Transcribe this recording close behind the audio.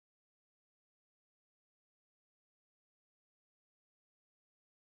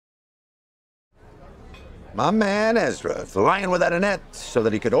My man Ezra, flying without a net so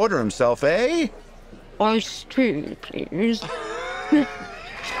that he could order himself a... Ice tea, please. The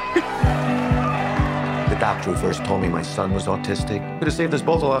doctor who first told me my son was autistic could have saved us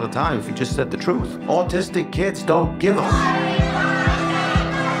both a lot of time if he just said the truth. Autistic kids don't give a...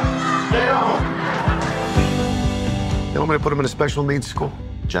 They want me to put him in a special needs school.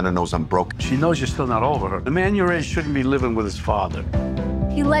 Jenna knows I'm broke. She knows you're still not over her. The man your age shouldn't be living with his father.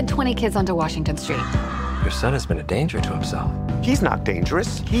 He led 20 kids onto Washington Street. Your son has been a danger to himself. He's not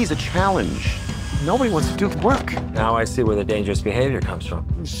dangerous. He's a challenge. Nobody wants to do the work. Now I see where the dangerous behavior comes from.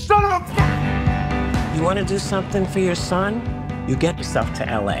 Son of a... You want to do something for your son? You get yourself to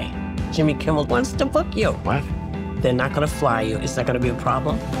L.A. Jimmy Kimmel wants to book you. What? They're not going to fly you. Is that going to be a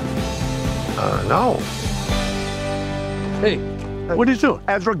problem? No. Hey, what are you doing?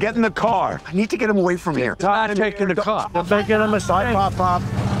 Ezra, get in the car. I need to get him away from here. I'm taking the car. I'm making him a side pop.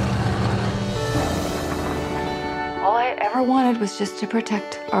 All I ever wanted was just to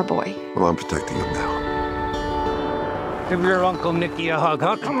protect our boy. Well, I'm protecting him now. Give your Uncle Nicky a hug,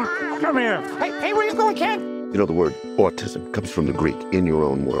 huh? Come here. Hey, where you going, Ken? You know, the word autism comes from the Greek, in your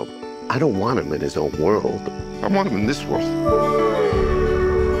own world. I don't want him in his own world. I want him in this world.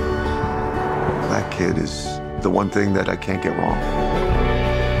 That kid is the one thing that I can't get wrong.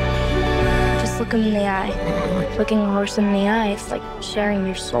 Just look him in the eye. Looking a horse in the eye is like sharing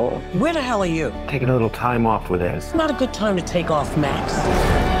your soul. Where the hell are you? Taking a little time off with Ez. It's not a good time to take off, Max.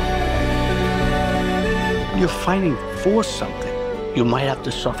 You're fighting for something. You might have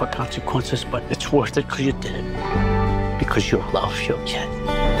to suffer consequences, but it's worth it because you did it. Because you love your kid.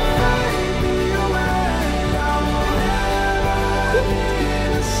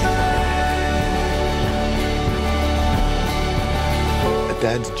 A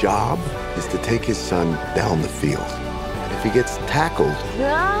dad's job is to take his son down the field. And if he gets tackled,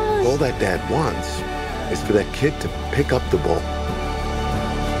 all that dad wants is for that kid to pick up the ball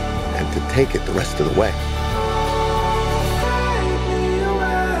and to take it the rest of the way.